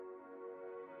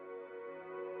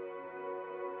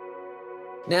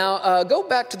Now, go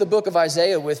back to the book of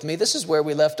Isaiah with me. This is where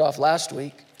we left off last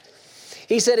week.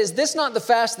 He said, "Is this not the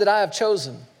fast that I have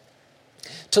chosen?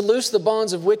 To loose the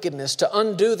bonds of wickedness, to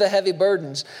undo the heavy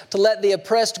burdens, to let the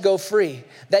oppressed go free,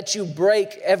 that you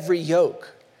break every yoke.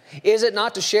 Is it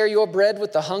not to share your bread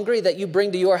with the hungry, that you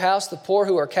bring to your house the poor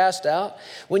who are cast out?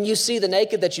 When you see the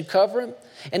naked, that you cover him,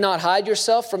 and not hide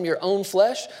yourself from your own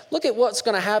flesh?" Look at what's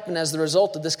going to happen as the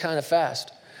result of this kind of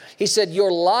fast. He said,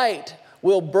 "Your light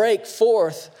will break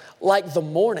forth like the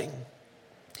morning.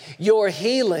 Your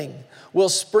healing will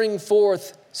spring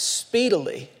forth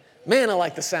speedily." Man, I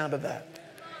like the sound of that.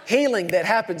 Healing that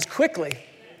happens quickly.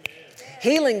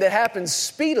 Healing that happens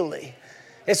speedily.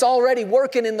 It's already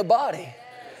working in the body.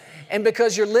 And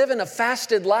because you're living a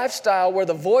fasted lifestyle where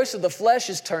the voice of the flesh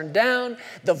is turned down,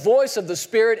 the voice of the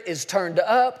Spirit is turned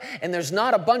up, and there's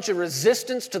not a bunch of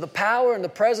resistance to the power and the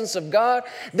presence of God,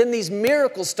 then these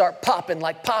miracles start popping,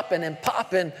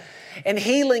 and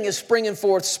healing is springing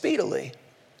forth speedily.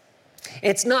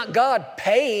 It's not God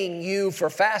paying you for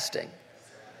fasting.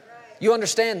 You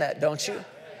understand that, don't you?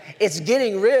 It's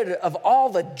getting rid of all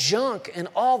the junk and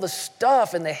all the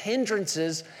stuff and the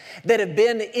hindrances that have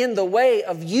been in the way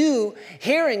of you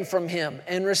hearing from Him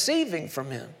and receiving from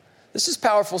Him. This is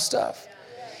powerful stuff.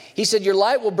 He said, "Your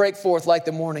light will break forth like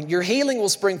the morning. Your healing will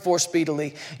spring forth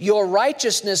speedily. Your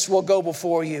righteousness will go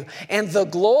before you. And the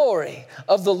glory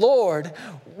of the Lord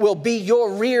will be your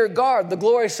rear guard." The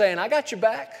glory is saying, "I got your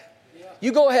back.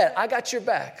 You go ahead. I got your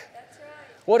back."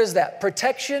 What is that?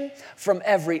 Protection from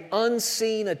every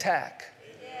unseen attack.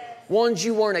 Ones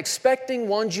you weren't expecting,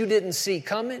 ones you didn't see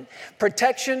coming.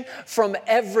 Protection from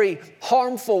every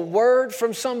harmful word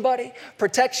from somebody.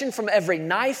 Protection from every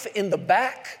knife in the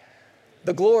back.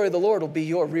 The glory of the Lord will be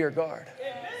your rear guard.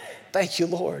 Thank you,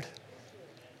 Lord.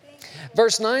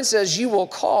 Verse 9 says, "You will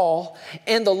call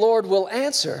and the Lord will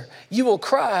answer. You will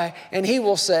cry and He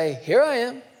will say, 'Here I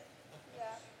am.'"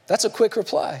 That's a quick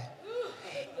reply.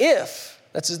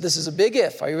 This is a big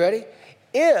if. Are you ready?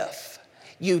 "If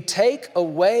you take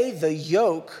away the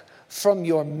yoke from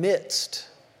your midst."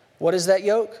 What is that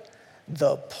yoke?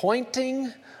 The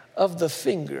pointing of the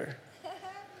finger.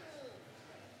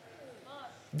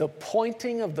 The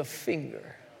pointing of the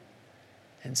finger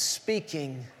and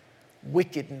speaking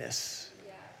wickedness.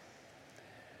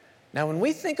 Now, when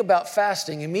we think about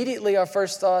fasting, immediately our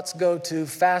first thoughts go to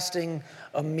fasting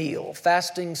a meal,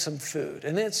 fasting some food.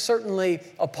 And it's certainly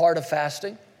a part of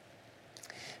fasting,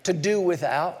 to do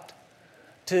without,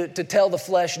 to tell the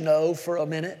flesh no for a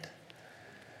minute.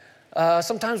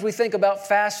 Sometimes we think about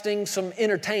fasting some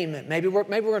entertainment. Maybe we're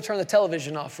going to turn the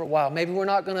television off for a while. Maybe we're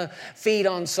not going to feed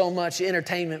on so much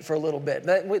entertainment for a little bit.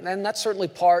 And that's certainly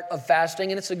part of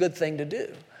fasting, and it's a good thing to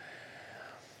do.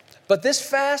 But this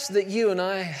fast that you and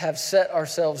I have set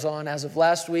ourselves on as of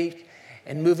last week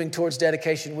and moving towards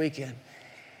dedication weekend,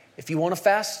 if you want to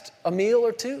fast a meal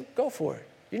or two, go for it.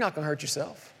 You're not going to hurt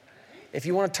yourself. If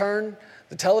you want to turn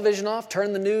the television off,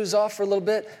 turn the news off for a little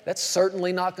bit, that's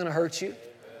certainly not going to hurt you.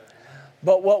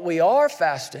 But what we are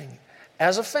fasting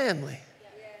as a family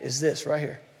is this right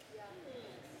here.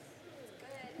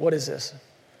 What is this?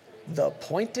 The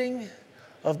pointing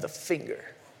of the finger.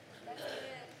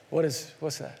 What's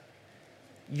that?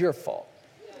 Your fault.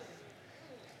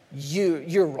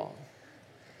 You're wrong.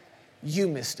 You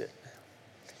missed it.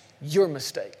 Your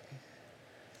mistake.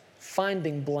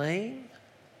 Finding blame,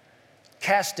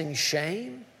 casting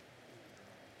shame,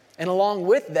 and along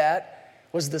with that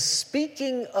was the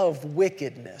speaking of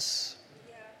wickedness.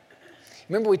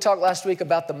 Remember we talked last week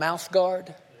about the mouth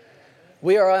guard?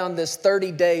 We are on this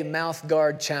 30-day mouth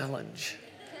guard challenge.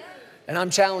 And I'm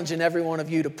challenging every one of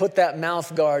you to put that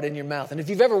mouth guard in your mouth. And if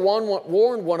you've ever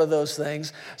worn one of those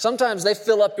things, sometimes they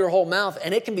fill up your whole mouth,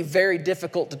 and it can be very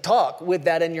difficult to talk with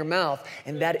that in your mouth.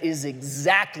 And that is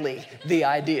exactly the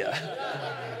idea.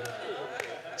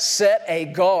 Set a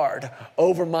guard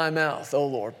over my mouth, O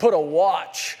Lord. Put a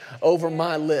watch over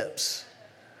my lips.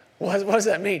 What does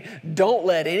that mean? Don't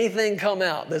let anything come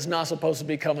out that's not supposed to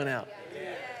be coming out.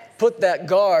 Put that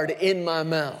guard in my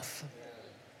mouth.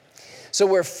 So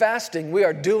we're fasting. We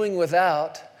are doing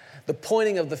without the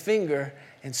pointing of the finger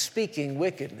and speaking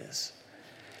wickedness.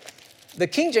 The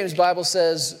King James Bible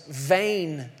says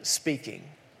vain speaking.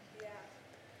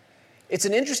 It's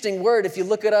an interesting word. If you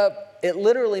look it up, it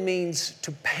literally means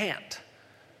to pant.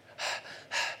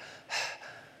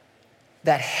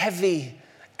 That heavy,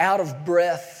 out of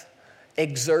breath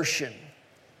exertion.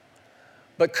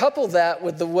 But couple that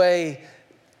with the way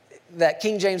that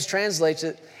King James translates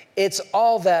it, it's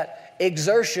all that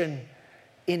exertion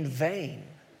in vain.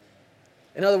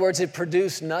 In other words, it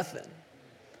produced nothing.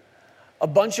 A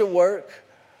bunch of work,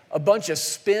 a bunch of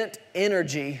spent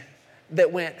energy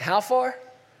that went how far?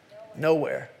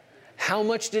 Nowhere. How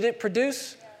much did it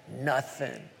produce?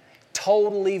 Nothing.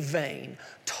 Totally vain,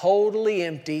 totally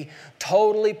empty,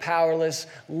 totally powerless,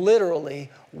 literally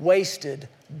wasted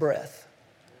breath.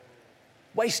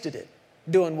 Wasted it.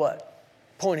 Doing what?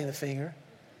 Pointing the finger,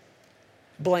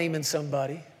 blaming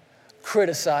somebody,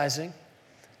 criticizing,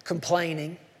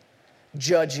 complaining,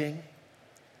 judging.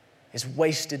 Is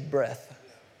wasted breath.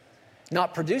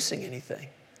 Not producing anything.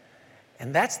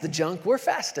 And that's the junk we're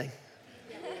fasting.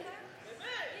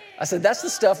 I said, that's the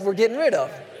stuff we're getting rid of.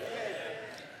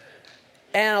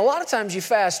 And a lot of times you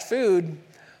fast food,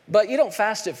 but you don't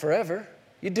fast it forever.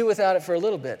 You do without it for a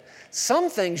little bit. Some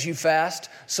things you fast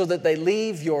so that they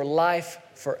leave your life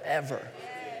forever.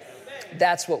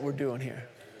 That's what we're doing here.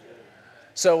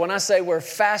 So when I say we're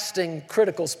fasting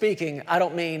critical speaking, I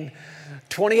don't mean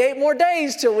 28 more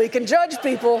days till we can judge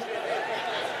people.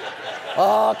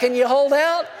 Oh, can you hold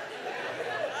out?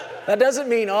 That doesn't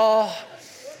mean,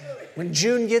 when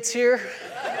June gets here,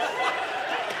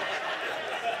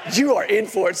 you are in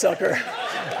for it, sucker.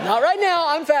 Not right now,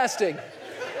 I'm fasting.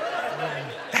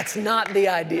 That's not the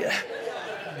idea.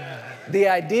 The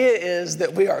idea is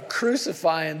that we are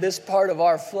crucifying this part of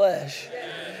our flesh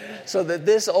so that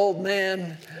this old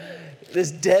man,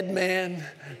 this dead man,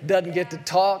 doesn't get to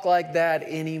talk like that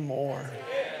anymore.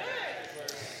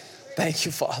 Thank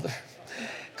you, Father.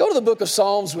 Go to the book of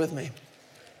Psalms with me.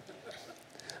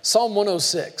 Psalm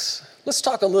 106. Let's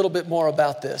talk a little bit more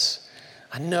about this.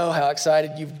 I know how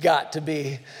excited you've got to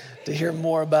be to hear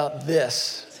more about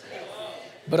this.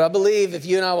 But I believe if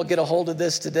you and I will get a hold of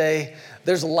this today,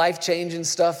 there's life-changing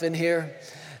stuff in here.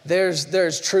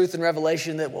 There's truth and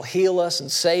revelation that will heal us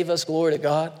and save us. Glory to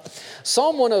God.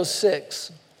 Psalm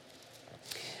 106.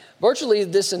 Virtually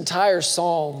this entire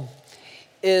psalm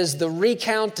is the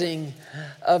recounting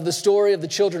of the story of the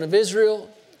children of Israel,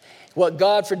 what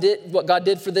God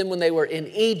did for them when they were in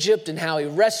Egypt, and how He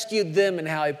rescued them, and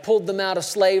how He pulled them out of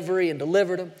slavery and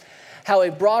delivered them, how He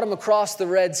brought them across the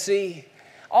Red Sea.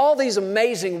 All these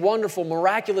amazing, wonderful,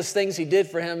 miraculous things He did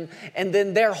for him, and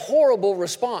then their horrible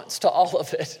response to all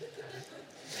of it.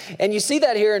 And you see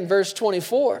that here in verse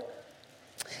 24.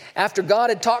 After God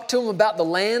had talked to him about the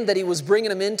land that He was bringing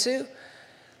them into,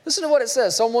 listen to what it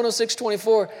says. Psalm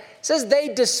 106:24 says,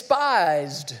 they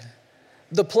despised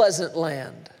the pleasant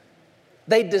land.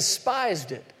 They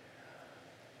despised it.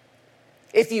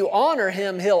 If you honor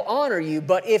Him, He'll honor you.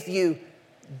 But if you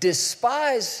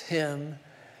despise Him,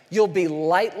 you'll be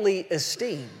lightly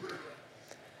esteemed.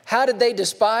 How did they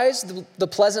despise the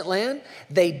pleasant land?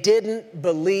 They didn't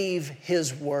believe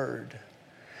His word.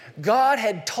 God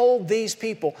had told these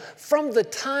people from the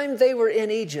time they were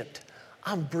in Egypt,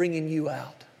 I'm bringing you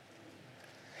out.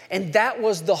 And that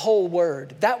was the whole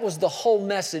word. That was the whole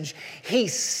message. He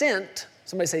sent,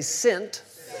 somebody say sent.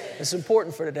 It's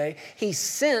important for today. He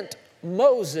sent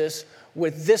Moses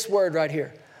with this word right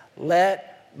here.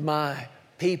 Let my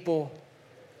people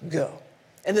go.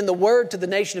 And then the word to the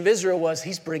nation of Israel was,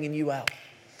 He's bringing you out.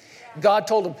 God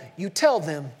told him, you tell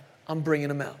them I'm bringing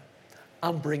them out.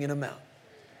 I'm bringing them out.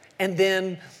 And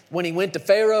then when He went to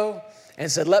Pharaoh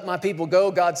and said, let my people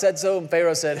go, God said so. And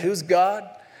Pharaoh said, who's God?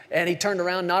 And he turned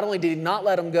around. Not only did he not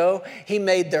let them go, he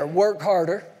made their work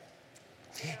harder.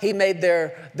 He made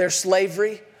their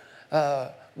slavery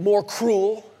more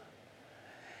cruel.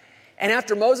 And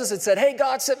after Moses had said, hey,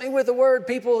 God sent me with a word,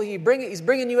 people, He's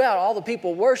bringing you out. All the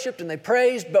people worshiped and they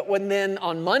praised. But then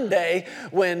on Monday,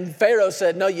 when Pharaoh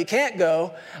said, no, you can't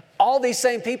go, all these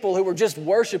same people who were just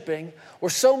worshiping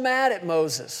were so mad at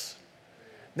Moses.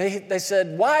 They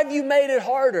said, why have you made it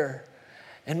harder?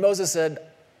 And Moses said,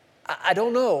 I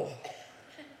don't know.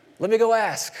 Let me go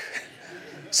ask.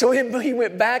 So he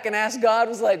went back and asked God,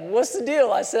 was like, what's the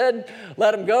deal? I said,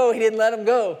 let him go. He didn't let him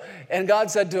go. And God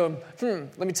said to him,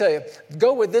 let me tell you,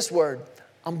 go with this word.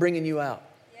 I'm bringing you out.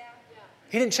 Yeah.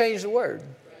 He didn't change the word.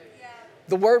 Yeah.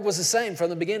 The word was the same from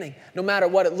the beginning. No matter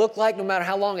what it looked like, no matter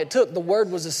how long it took, the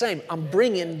word was the same. I'm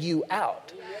bringing you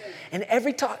out. And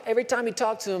every time He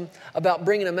talked to them about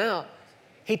bringing them out,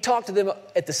 He talked to them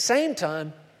at the same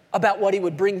time about what He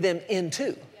would bring them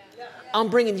into. Yeah. I'm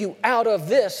bringing you out of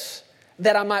this,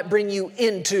 that I might bring you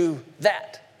into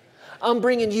that. I'm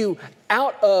bringing you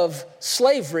out of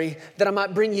slavery that I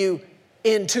might bring you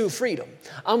into freedom.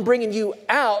 I'm bringing you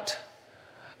out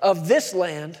of this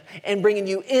land and bringing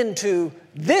you into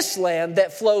this land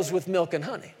that flows with milk and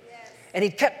honey. Yes. And He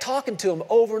kept talking to them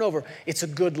over and over. It's a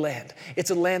good land.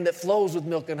 It's a land that flows with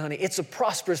milk and honey. It's a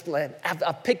prosperous land.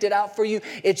 I've picked it out for you.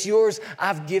 It's yours.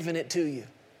 I've given it to you.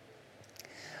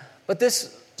 But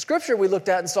this scripture we looked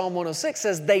at in Psalm 106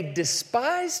 says they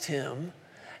despised Him,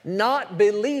 not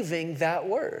believing that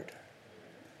word.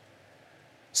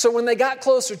 So when they got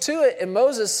closer to it and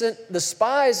Moses sent the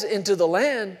spies into the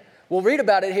land, we'll read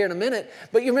about it here in a minute,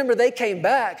 but you remember they came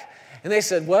back and they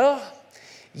said, well,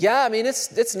 yeah, I mean,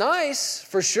 it's nice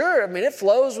for sure. I mean, it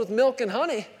flows with milk and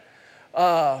honey,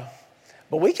 but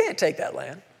we can't take that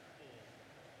land.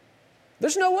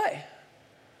 There's no way.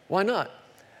 Why not?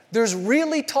 There's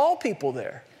really tall people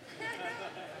there.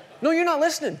 No, you're not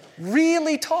listening.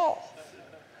 Really tall.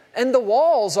 And the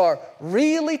walls are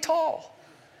really tall.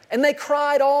 And they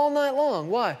cried all night long.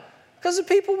 Why? Because the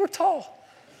people were tall.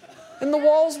 And the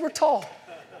walls were tall.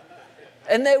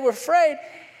 And they were afraid.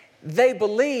 They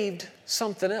believed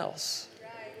something else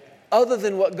other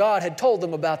than what God had told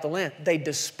them about the land. They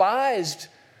despised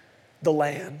the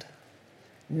land,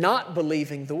 not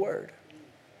believing the word.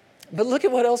 But look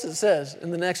at what else it says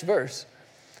in the next verse.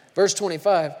 Verse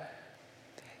 25.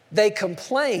 They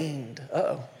complained.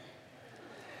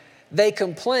 They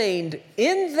complained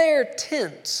in their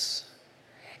tents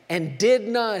and did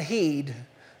not heed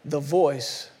the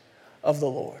voice of the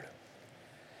Lord.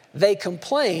 They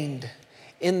complained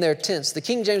in their tents. The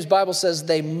King James Bible says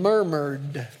they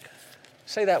murmured.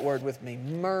 Say that word with me.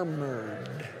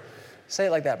 Murmured. Say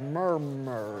it like that.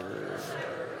 Murmured.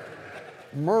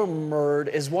 Murmured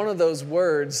is one of those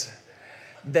words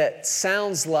that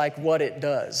sounds like what it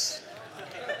does.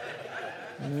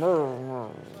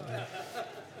 Murmured.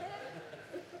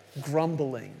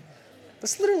 Grumbling.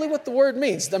 That's literally what the word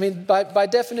means. I mean, by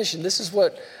definition, this is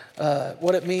what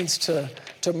it means to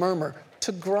murmur,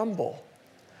 to grumble,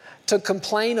 to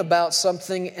complain about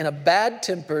something in a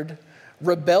bad-tempered,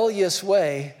 rebellious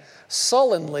way,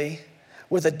 sullenly,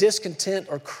 with a discontent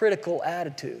or critical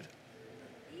attitude.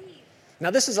 Now,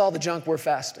 this is all the junk we're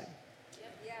fasting.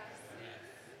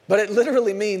 But it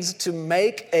literally means to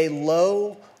make a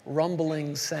low,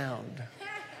 rumbling sound.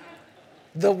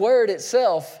 The word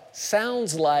itself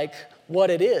sounds like what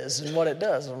it is and what it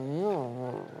does.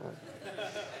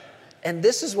 And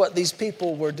this is what these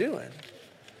people were doing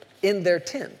in their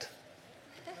tent.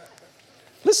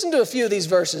 Listen to a few of these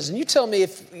verses and you tell me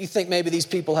if you think maybe these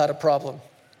people had a problem.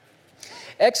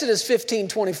 Exodus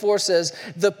 15:24 says,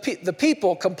 the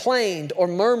people complained or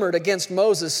murmured against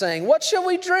Moses saying, what shall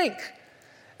we drink?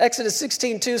 Exodus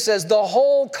 16:2 says, the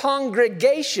whole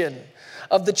congregation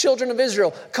of the children of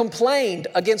Israel complained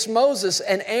against Moses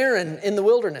and Aaron in the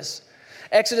wilderness.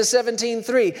 Exodus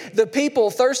 17:3, the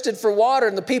people thirsted for water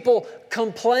and the people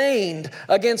complained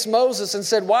against Moses and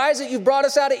said, why is it you've brought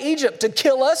us out of Egypt to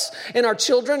kill us and our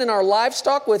children and our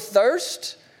livestock with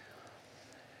thirst?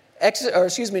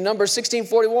 Numbers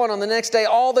 16:41, on the next day,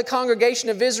 all the congregation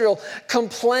of Israel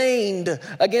complained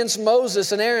against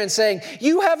Moses and Aaron saying,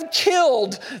 you have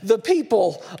killed the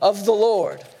people of the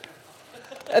Lord.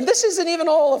 And this isn't even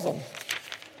all of them.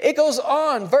 It goes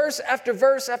on, verse after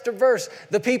verse after verse.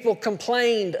 The people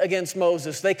complained against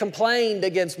Moses. They complained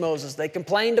against Moses. They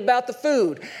complained about the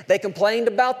food. They complained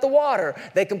about the water.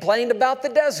 They complained about the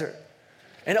desert.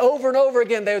 And over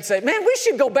again, they would say, man, we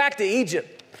should go back to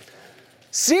Egypt.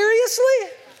 Seriously?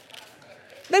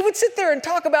 They would sit there and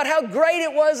talk about how great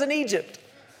it was in Egypt.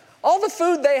 All the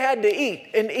food they had to eat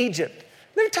in Egypt.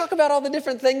 They would talk about all the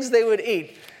different things they would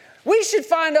eat. We should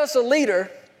find us a leader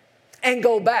and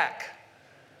go back.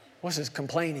 What's this?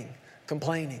 Complaining.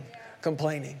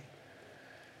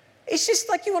 It's just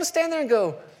like you want to stand there and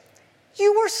go,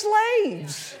 you were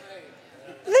slaves.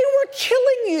 They were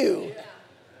killing you.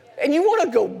 And you want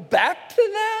to go back to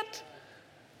that?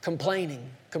 Complaining.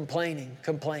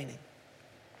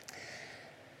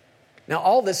 Now,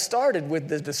 all this started with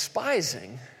the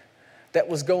despising that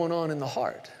was going on in the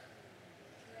heart.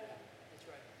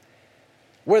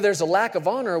 Where there's a lack of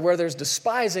honor, where there's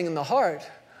despising in the heart,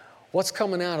 what's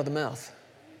coming out of the mouth?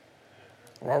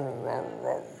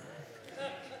 Murmur.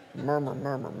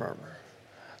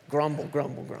 Grumble.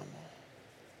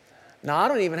 Now, I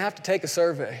don't even have to take a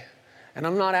survey, and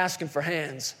I'm not asking for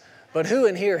hands, but who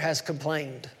in here has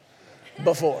complained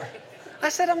before? I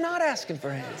said, I'm not asking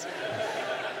for hands.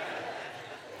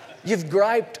 You've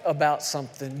griped about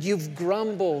something. You've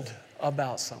grumbled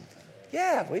about something.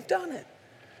 Yeah, we've done it.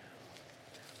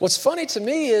 What's funny to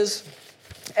me is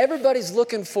everybody's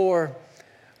looking for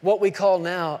what we call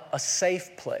now a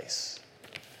safe place.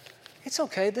 It's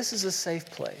okay, this is a safe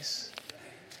place.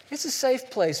 It's a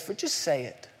safe place for just say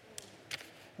it.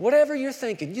 Whatever you're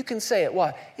thinking, you can say it.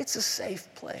 Why? It's a safe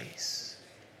place.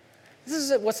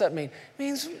 What's that mean? It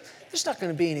means there's not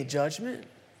going to be any judgment.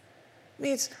 It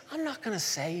means I'm not going to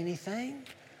say anything.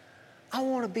 I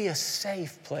want to be a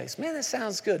safe place. Man, that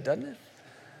sounds good, doesn't it?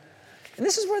 And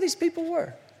this is where these people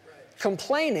were.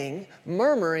 Complaining,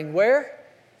 murmuring, where?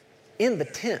 In the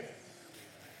tent.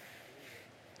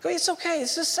 Go, it's okay.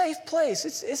 It's a safe place.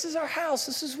 This is our house.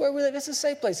 This is where we live. It's a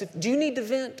safe place. Do you need to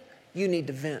vent? You need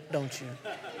to vent, don't you?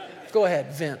 Go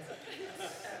ahead, vent.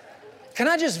 Can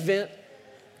I just vent?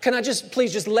 Can I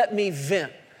please just let me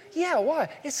vent? Yeah, why?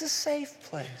 It's a safe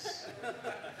place.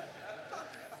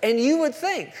 And you would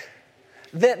think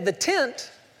that the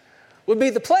tent would be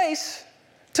the place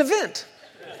to vent.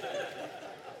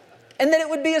 And that it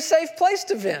would be a safe place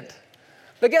to vent.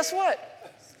 But guess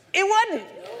what? It wasn't.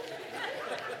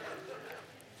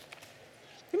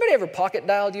 Anybody ever pocket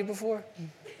dialed you before?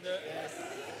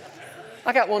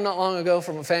 I got one not long ago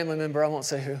from a family member, I won't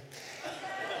say who.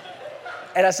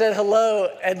 And I said hello,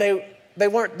 and they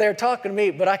weren't there talking to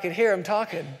me, but I could hear them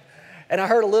talking. And I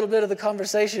heard a little bit of the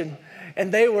conversation,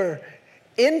 and they were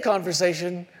in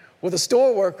conversation with a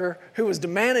store worker who was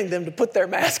demanding them to put their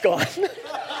mask on.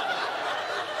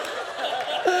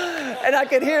 And I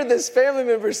could hear this family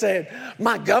member saying,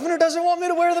 my governor doesn't want me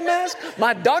to wear the mask.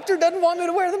 My doctor doesn't want me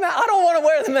to wear the mask. I don't want to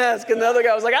wear the mask. And the other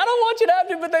guy was like, I don't want you to have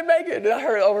to, but they make it. And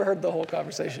I overheard the whole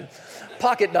conversation.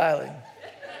 Pocket dialing.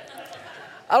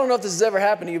 I don't know if this has ever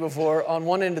happened to you before on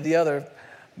one end or the other,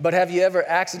 but have you ever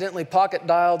accidentally pocket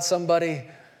dialed somebody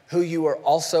who you were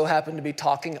also happened to be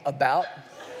talking about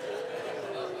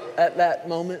at that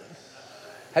moment?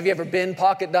 Have you ever been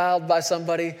pocket dialed by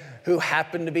somebody who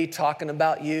happened to be talking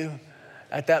about you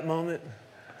at that moment?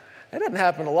 It doesn't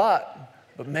happen a lot,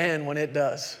 but man, when it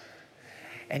does.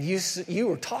 And you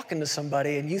were talking to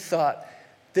somebody and you thought,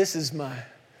 this is my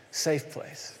safe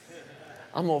place.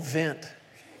 I'm going to vent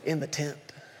in the tent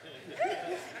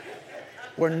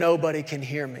where nobody can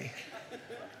hear me.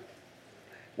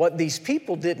 What these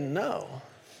people didn't know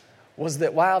was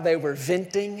that while they were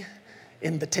venting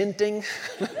in the tenting,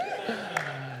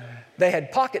 they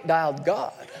had pocket dialed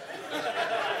God.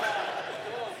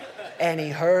 And he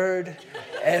heard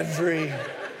every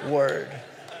word.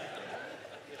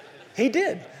 He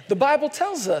did. The Bible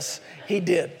tells us he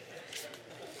did.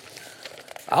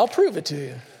 I'll prove it to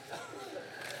you.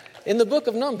 In the book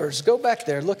of Numbers, go back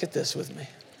there, look at this with me.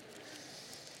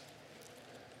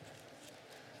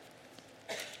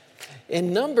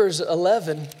 In Numbers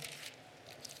 11,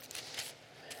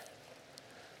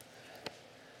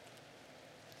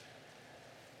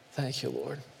 thank you,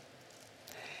 Lord.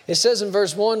 It says in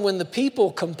verse 1, when the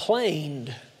people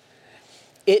complained,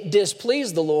 it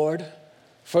displeased the Lord,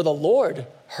 for the Lord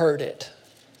heard it,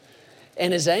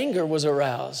 and his anger was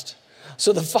aroused.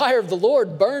 So the fire of the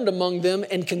Lord burned among them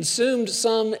and consumed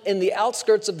some in the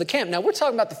outskirts of the camp. Now, we're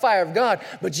talking about the fire of God,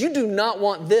 but you do not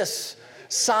want this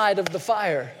side of the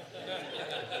fire.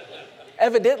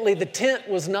 Evidently, the tent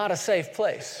was not a safe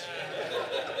place.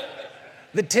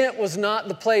 The tent was not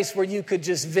the place where you could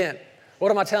just vent.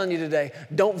 What am I telling you today?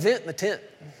 Don't vent in the tent.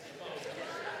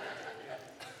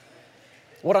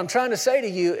 What I'm trying to say to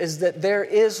you is that there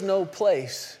is no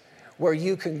place where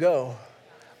you can go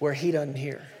where he doesn't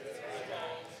hear.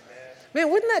 Man,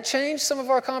 wouldn't that change some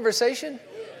of our conversation?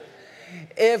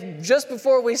 If just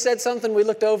before we said something, we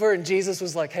looked over and Jesus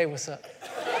was like, hey, what's up?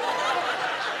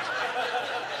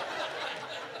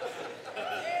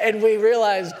 And we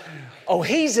realized, oh,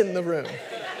 he's in the room.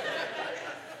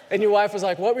 And your wife was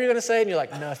like, what were you going to say? And you're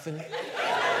like, nothing.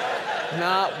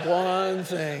 Not one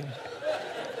thing.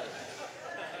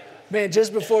 Man,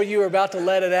 just before you were about to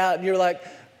let it out, and you're like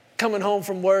coming home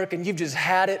from work and you've just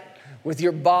had it with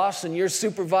your boss and your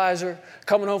supervisor,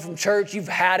 coming home from church, you've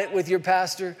had it with your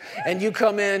pastor, and you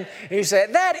come in and you say,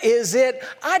 that is it.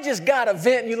 I just got a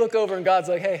vent. And you look over and God's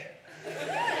like, hey.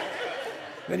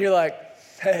 Then you're like,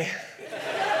 hey.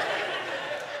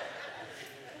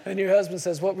 And your husband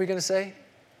says, what were you going to say?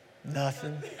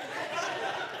 Nothing.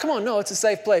 Come on, no, it's a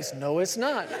safe place. No, it's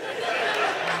not.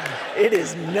 It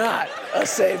is not a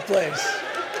safe place.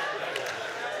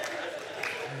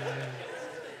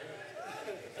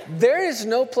 There is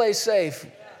no place safe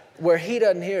where he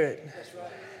doesn't hear it.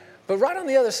 But right on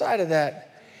the other side of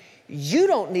that, you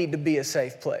don't need to be a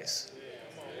safe place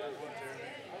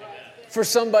for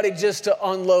somebody just to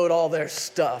unload all their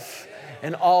stuff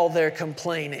and all their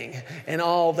complaining and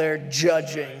all their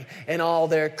judging and all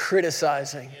their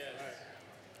criticizing.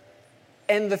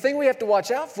 And the thing we have to watch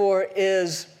out for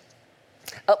is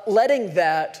letting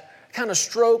that kind of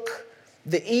stroke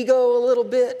the ego a little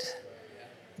bit,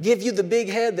 give you the big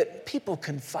head that people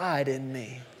confide in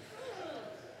me.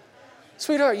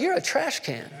 Sweetheart, you're a trash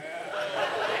can.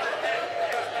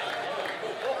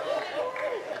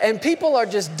 And people are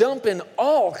just dumping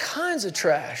all kinds of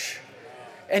trash.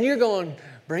 And you're going,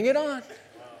 bring it on.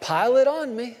 Pile it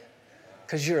on me,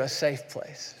 because you're a safe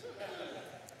place.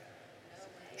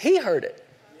 He heard it.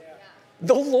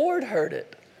 The Lord heard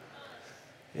it.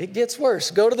 It gets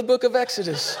worse. Go to the book of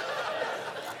Exodus.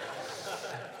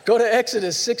 Go to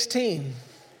Exodus 16.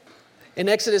 In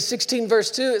Exodus 16,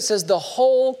 verse 2, it says, the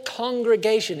whole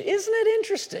congregation. Isn't it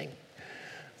interesting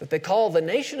that they call the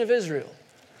nation of Israel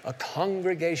a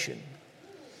congregation?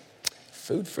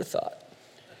 Food for thought.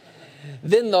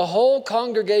 Then the whole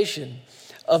congregation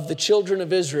of the children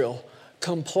of Israel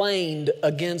complained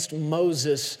against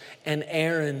Moses and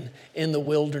Aaron in the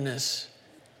wilderness.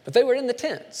 But they were in the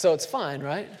tent, so it's fine,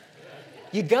 right?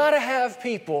 You got to have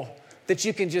people that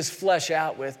you can just flesh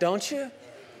out with, don't you?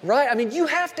 Right? I mean, you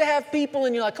have to have people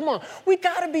and you're like, come on, we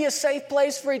got to be a safe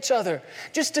place for each other.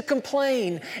 Just to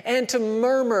complain and to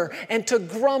murmur and to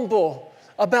grumble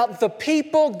about the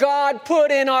people God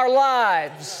put in our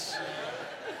lives.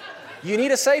 You need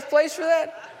a safe place for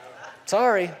that?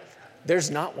 Sorry,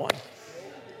 there's not one.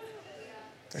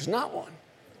 There's not one.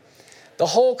 The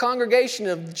whole congregation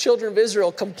of the children of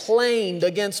Israel complained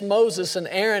against Moses and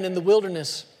Aaron in the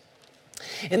wilderness.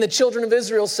 And the children of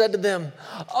Israel said to them,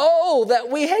 oh, that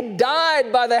we had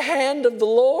died by the hand of the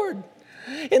Lord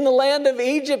in the land of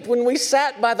Egypt when we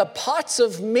sat by the pots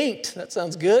of meat. That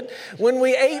sounds good. When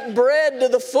we ate bread to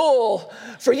the full.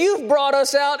 For you've brought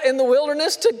us out in the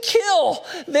wilderness to kill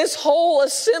this whole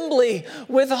assembly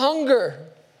with hunger.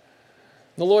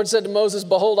 The Lord said to Moses,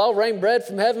 behold, I'll rain bread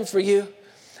from heaven for you.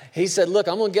 He said, look,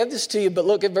 I'm going to give this to you, but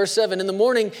look at verse 7. In the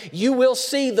morning, you will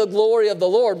see the glory of the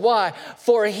Lord. Why?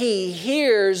 For he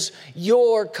hears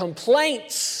your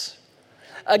complaints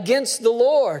against the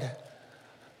Lord.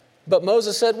 But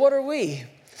Moses said, what are we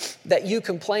that you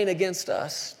complain against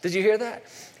us? Did you hear that?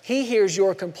 He hears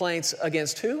your complaints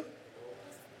against who?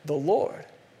 The Lord.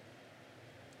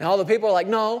 Now all the people are like,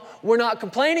 no, we're not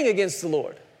complaining against the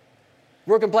Lord.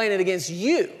 We're complaining against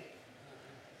you.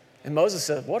 And Moses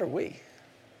said, what are we?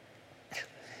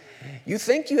 You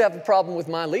think you have a problem with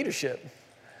my leadership,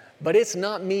 but it's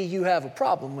not me you have a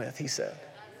problem with, he said.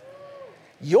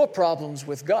 Your problem's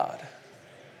with God.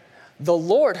 The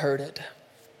Lord heard it.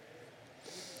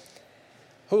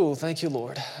 Oh, thank you,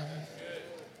 Lord.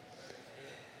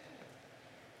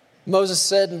 Moses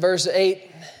said in verse 8,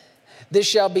 this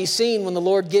shall be seen when the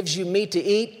Lord gives you meat to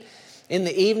eat in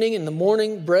the evening, in the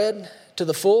morning, bread to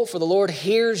the full, for the Lord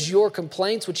hears your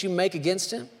complaints which you make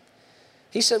against him.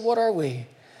 He said, what are we?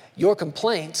 Your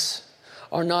complaints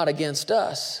are not against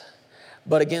us,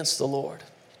 but against the Lord.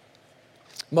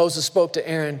 Moses spoke to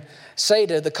Aaron, say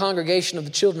to the congregation of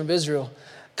the children of Israel,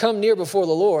 come near before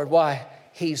the Lord. Why?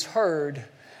 He's heard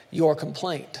your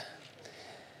complaint.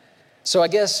 So I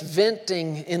guess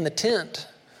venting in the tent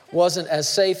wasn't as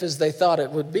safe as they thought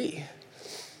it would be.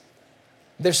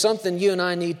 There's something you and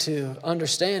I need to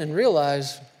understand and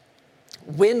realize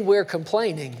when we're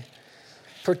complaining,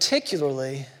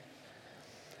 particularly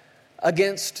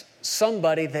against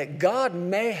somebody that God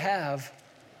may have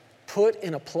put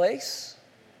in a place,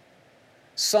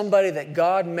 somebody that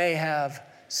God may have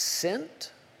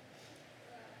sent.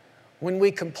 When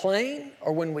we complain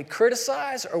or when we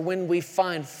criticize or when we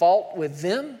find fault with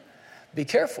them, be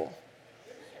careful.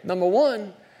 Number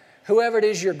one, whoever it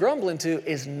is you're grumbling to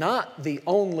is not the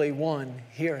only one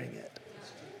hearing it.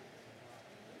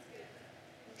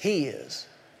 He is.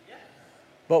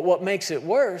 But what makes it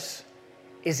worse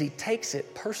is he takes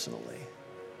it personally.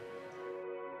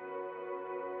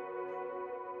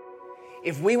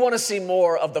 If we want to see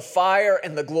more of the fire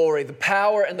and the glory, the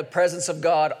power and the presence of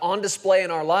God on display in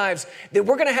our lives, then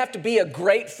we're going to have to be a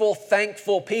grateful,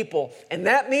 thankful people. And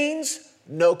that means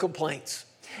no complaints.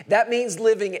 That means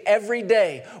living every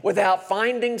day without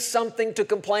finding something to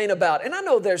complain about. And I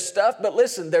know there's stuff, but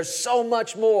listen, there's so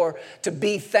much more to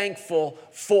be thankful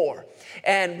for.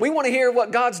 And we want to hear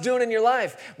what God's doing in your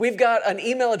life. We've got an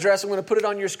email address. I'm going to put it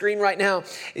on your screen right now.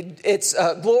 It's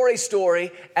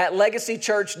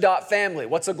glorystory@legacychurch.family.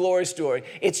 What's a glory story?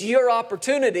 It's your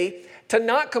opportunity to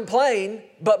not complain,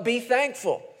 but be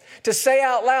thankful. To say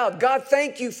out loud, God,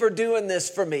 thank you for doing this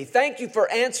for me. Thank you for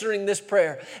answering this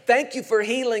prayer. Thank you for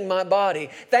healing my body.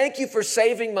 Thank you for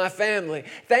saving my family.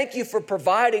 Thank you for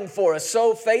providing for us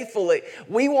so faithfully.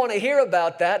 We want to hear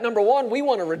about that. Number one, we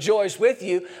want to rejoice with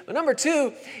you. But number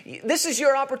two, this is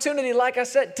your opportunity, like I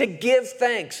said, to give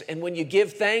thanks. And when you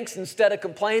give thanks instead of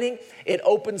complaining, it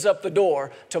opens up the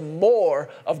door to more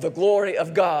of the glory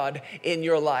of God in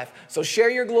your life. So share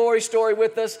your glory story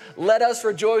with us. Let us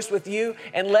rejoice with you,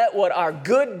 and let what our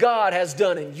good God has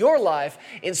done in your life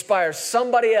inspire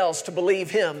somebody else to believe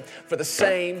Him for the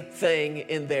same thing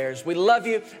in theirs. We love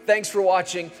you. Thanks for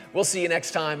watching. We'll see you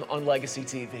next time on Legacy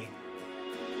TV.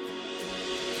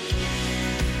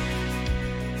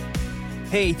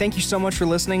 Hey, thank you so much for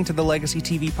listening to the Legacy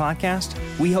TV podcast.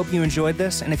 We hope you enjoyed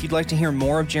this, and if you'd like to hear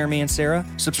more of Jeremy and Sarah,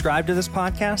 subscribe to this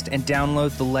podcast and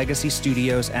download the Legacy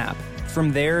Studios app.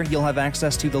 From there, you'll have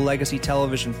access to the Legacy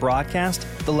Television broadcast,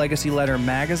 the Legacy Letter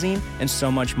magazine, and so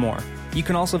much more. You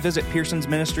can also visit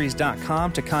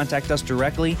pearsonsministries.com to contact us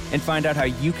directly and find out how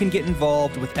you can get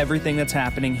involved with everything that's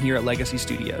happening here at Legacy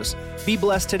Studios. Be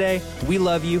blessed today. We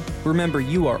love you. Remember,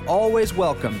 you are always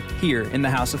welcome here in the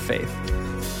House of Faith.